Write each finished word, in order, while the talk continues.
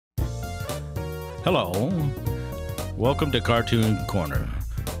Hello, welcome to Cartoon Corner.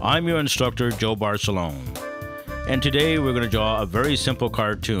 I'm your instructor, Joe Barcelone, and today we're going to draw a very simple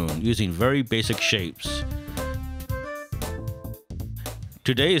cartoon using very basic shapes.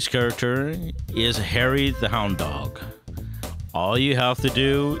 Today's character is Harry the Hound Dog. All you have to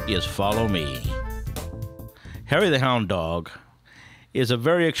do is follow me. Harry the Hound Dog is a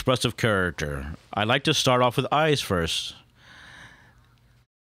very expressive character. I like to start off with eyes first.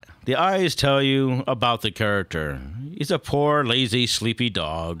 The eyes tell you about the character. He's a poor, lazy, sleepy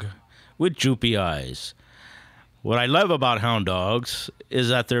dog with droopy eyes. What I love about hound dogs is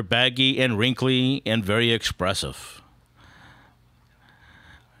that they're baggy and wrinkly and very expressive.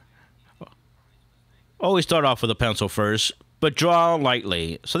 Always start off with a pencil first, but draw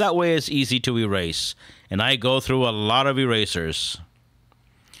lightly, so that way it's easy to erase. And I go through a lot of erasers.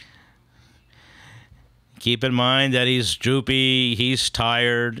 Keep in mind that he's droopy, he's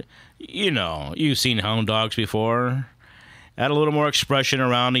tired. You know, you've seen hound dogs before. Add a little more expression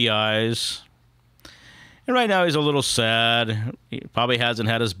around the eyes. And right now he's a little sad. He probably hasn't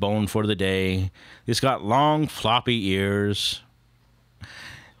had his bone for the day. He's got long, floppy ears.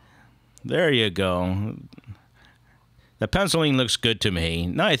 There you go. The penciling looks good to me.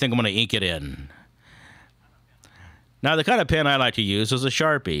 Now I think I'm going to ink it in. Now the kind of pen I like to use is a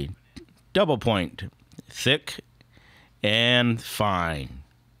Sharpie. Double point. Thick and fine.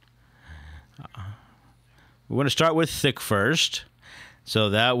 We're going to start with thick first, so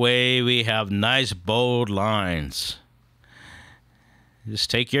that way we have nice bold lines. Just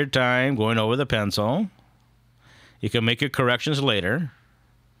take your time going over the pencil. You can make your corrections later.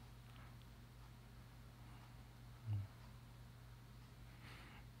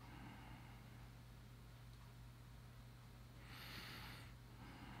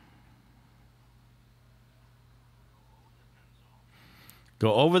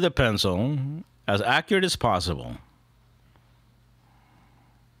 Go over the pencil as accurate as possible.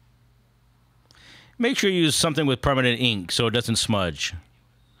 Make sure you use something with permanent ink so it doesn't smudge.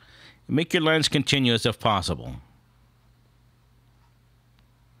 Make your lines continuous if possible.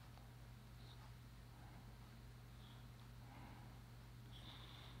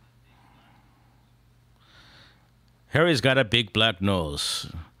 Harry's got a big black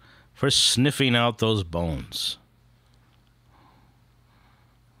nose for sniffing out those bones.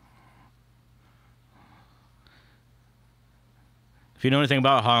 If you know anything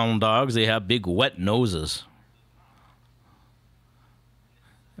about hound dogs, they have big wet noses.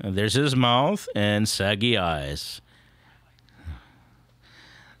 And there's his mouth and saggy eyes.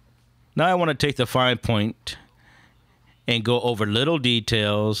 Now I want to take the fine point and go over little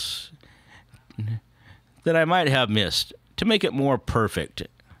details that I might have missed to make it more perfect.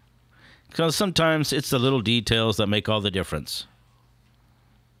 Because sometimes it's the little details that make all the difference.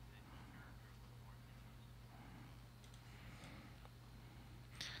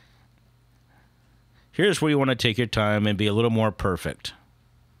 Here's where you want to take your time and be a little more perfect.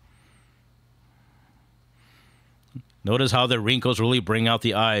 Notice how the wrinkles really bring out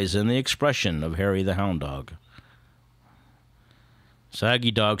the eyes and the expression of Harry the Hound Dog. Saggy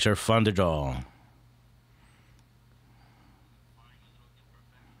dogs are fun to draw.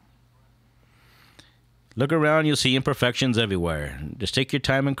 Look around, you'll see imperfections everywhere. Just take your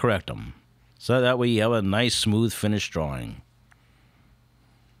time and correct them, so that way you have a nice, smooth, finished drawing.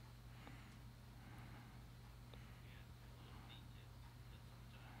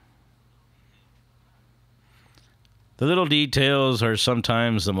 The little details are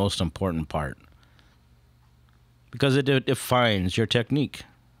sometimes the most important part because it defines your technique.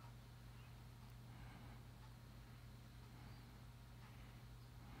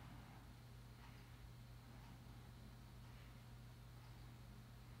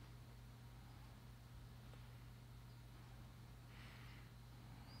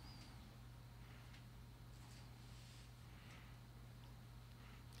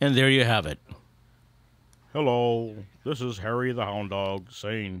 And there you have it. Hello, this is Harry the Hound Dog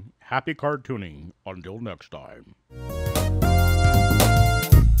saying happy cartooning until next time.